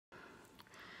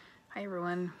Hi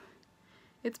everyone,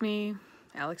 it's me,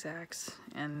 Alex Axe,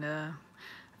 and I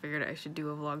figured I should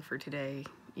do a vlog for today,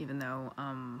 even though,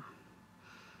 I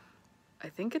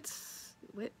think it's,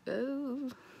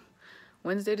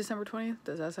 Wednesday, December 20th,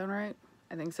 does that sound right?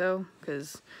 I think so,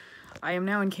 because I am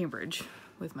now in Cambridge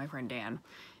with my friend Dan,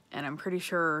 and I'm pretty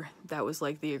sure that was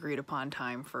like the agreed upon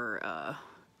time for,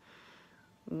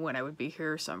 when I would be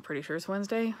here, so I'm pretty sure it's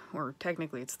Wednesday, or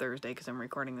technically it's Thursday because I'm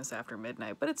recording this after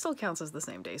midnight, but it still counts as the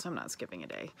same day, so I'm not skipping a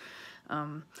day.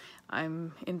 I'm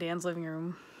in Dan's living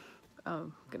room.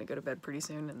 I'm gonna go to bed pretty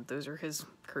soon, and those are his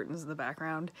curtains in the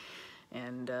background.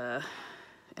 And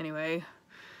anyway,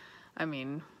 I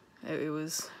mean, it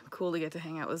was cool to get to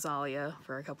hang out with Zalia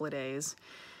for a couple of days,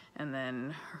 and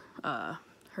then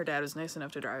her dad was nice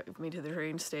enough to drive me to the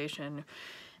train station,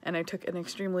 and I took an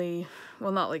extremely,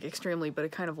 well, not like extremely, but a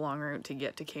kind of long route to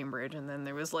get to Cambridge, and then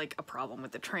there was like a problem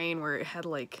with the train where it had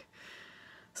like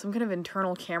some kind of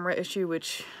internal camera issue,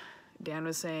 which Dan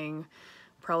was saying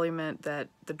probably meant that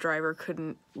the driver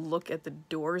couldn't look at the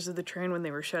doors of the train when they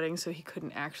were shutting, so he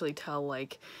couldn't actually tell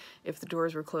like if the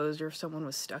doors were closed or if someone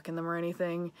was stuck in them or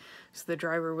anything. So the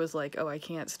driver was like, oh, I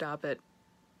can't stop at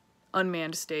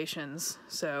unmanned stations,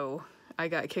 so I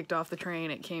got kicked off the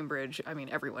train at Cambridge. I mean,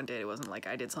 everyone did. It wasn't like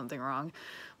I did something wrong.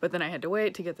 But then I had to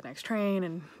wait to get the next train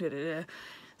and da-da-da.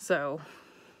 So,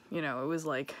 you know, it was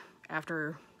like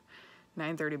after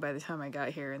 9:30 by the time I got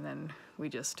here, and then we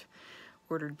just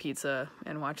ordered pizza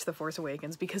and watched The Force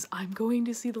Awakens because I'm going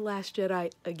to see The Last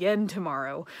Jedi again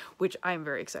tomorrow, which I'm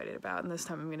very excited about. And this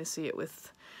time I'm going to see it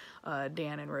with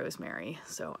Dan and Rosemary,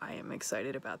 so I am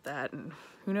excited about that. And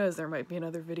who knows, there might be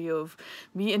another video of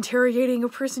me interrogating a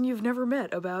person you've never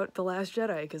met about The Last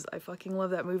Jedi, because I fucking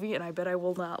love that movie, and I bet I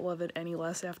will not love it any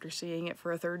less after seeing it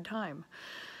for a third time.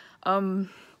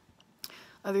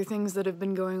 Other things that have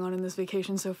been going on in this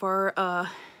vacation so far,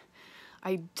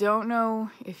 I don't know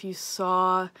if you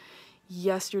saw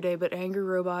yesterday, but Angry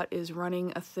Robot is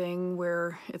running a thing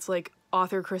where it's like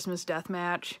author Christmas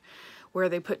deathmatch, where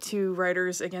they put two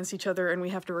writers against each other and we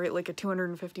have to write like a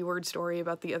 250-word story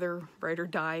about the other writer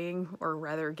dying, or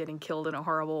rather getting killed in a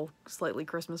horrible, slightly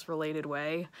Christmas-related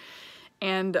way.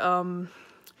 And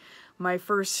my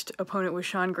first opponent was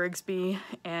Sean Grigsby,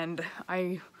 and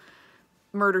I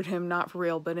murdered him, not for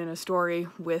real, but in a story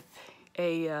with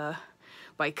a,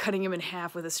 by cutting him in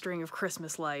half with a string of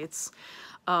Christmas lights.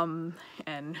 And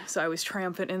so I was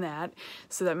triumphant in that.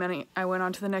 So that meant I went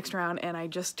on to the next round, and I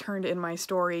just turned in my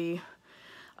story,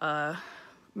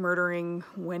 murdering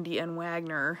Wendy and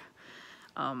Wagner,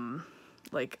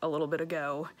 like a little bit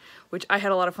ago, which I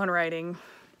had a lot of fun writing,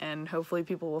 and hopefully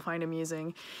people will find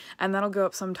amusing. And that'll go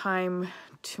up sometime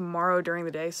tomorrow during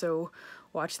the day, so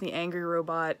watch the Angry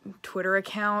Robot Twitter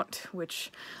account,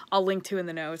 which I'll link to in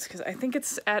the notes, because I think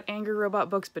it's at Angry Robot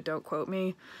Books, but don't quote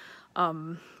me.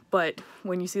 But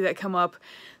when you see that come up,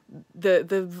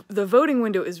 the voting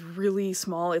window is really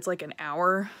small. It's like an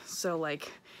hour, so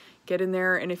like get in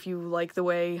there, and if you like the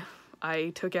way I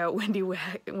took out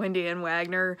Wendy and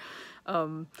Wagner,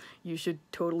 you should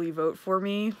totally vote for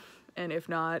me, and if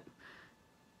not,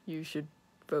 you should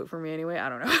vote for me anyway, I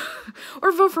don't know.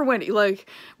 Or vote for Wendy. Like,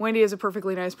 Wendy is a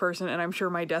perfectly nice person, and I'm sure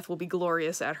my death will be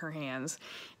glorious at her hands.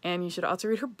 And you should also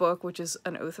read her book, which is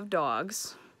An Oath of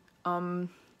Dogs. Is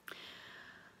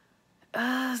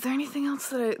there anything else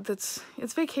that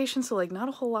it's vacation, so like not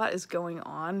a whole lot is going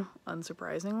on,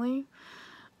 unsurprisingly.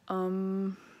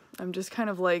 I'm just kind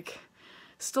of like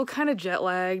still kind of jet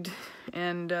lagged,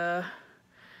 and I'm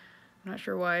not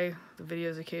sure why the video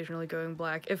is occasionally going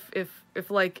black. If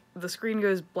like the screen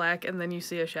goes black and then you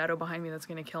see a shadow behind me, that's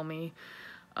gonna kill me.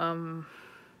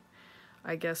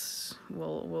 I guess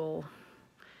you'll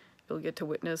get to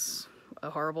witness a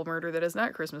horrible murder that is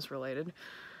not Christmas related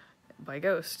by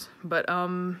ghost. But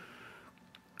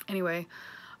anyway,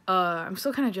 I'm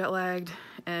still kind of jet lagged,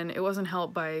 and it wasn't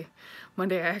helped by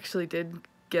Monday. I actually did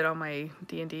get on my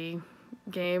D&D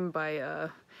game by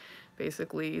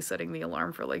basically setting the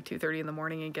alarm for like 2:30 in the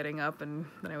morning and getting up, and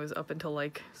then I was up until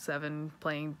like 7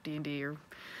 playing D&D, or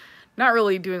not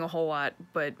really doing a whole lot,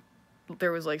 but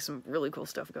there was like some really cool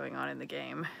stuff going on in the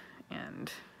game,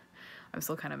 and I'm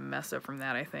still kind of messed up from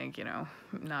that, I think, you know,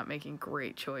 not making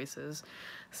great choices.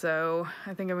 So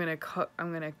I think I'm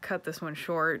gonna cut this one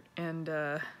short and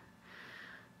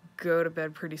go to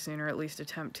bed pretty soon, or at least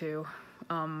attempt to.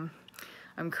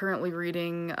 I'm currently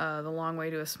reading The Long Way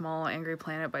to a Small Angry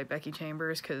Planet by Becky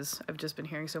Chambers, because I've just been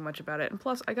hearing so much about it, and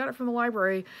plus I got it from the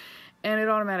library and it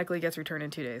automatically gets returned in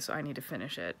 2 days, so I need to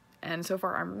finish it. And so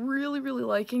far I'm really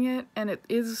liking it, and it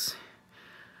is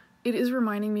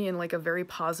reminding me in like a very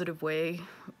positive way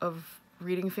of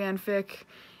reading fanfic,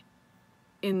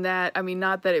 in that, I mean,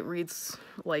 not that it reads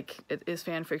like it is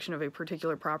fan fiction of a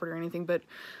particular property or anything, but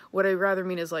what I rather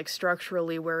mean is like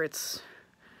structurally where it's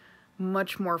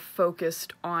much more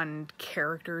focused on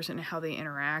characters and how they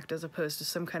interact as opposed to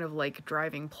some kind of like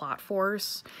driving plot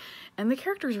force. And the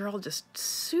characters are all just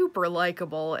super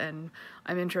likable, and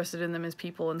I'm interested in them as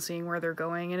people and seeing where they're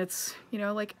going, and it's, you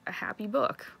know, like a happy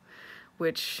book,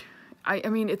 which I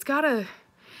mean, it's got a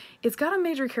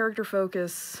major character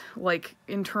focus, like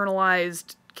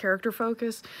internalized character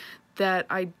focus that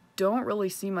I don't really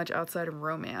see much outside of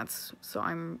romance. So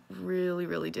I'm really,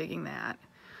 really digging that.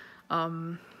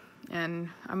 And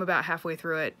I'm about halfway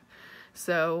through it,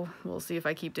 so we'll see if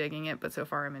I keep digging it, but so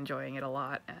far I'm enjoying it a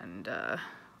lot, and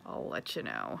I'll let you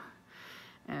know.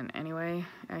 And anyway,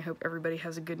 I hope everybody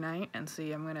has a good night, and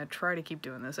see, I'm gonna try to keep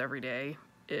doing this every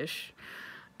day-ish,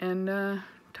 and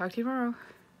talk to you tomorrow.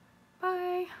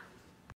 Bye!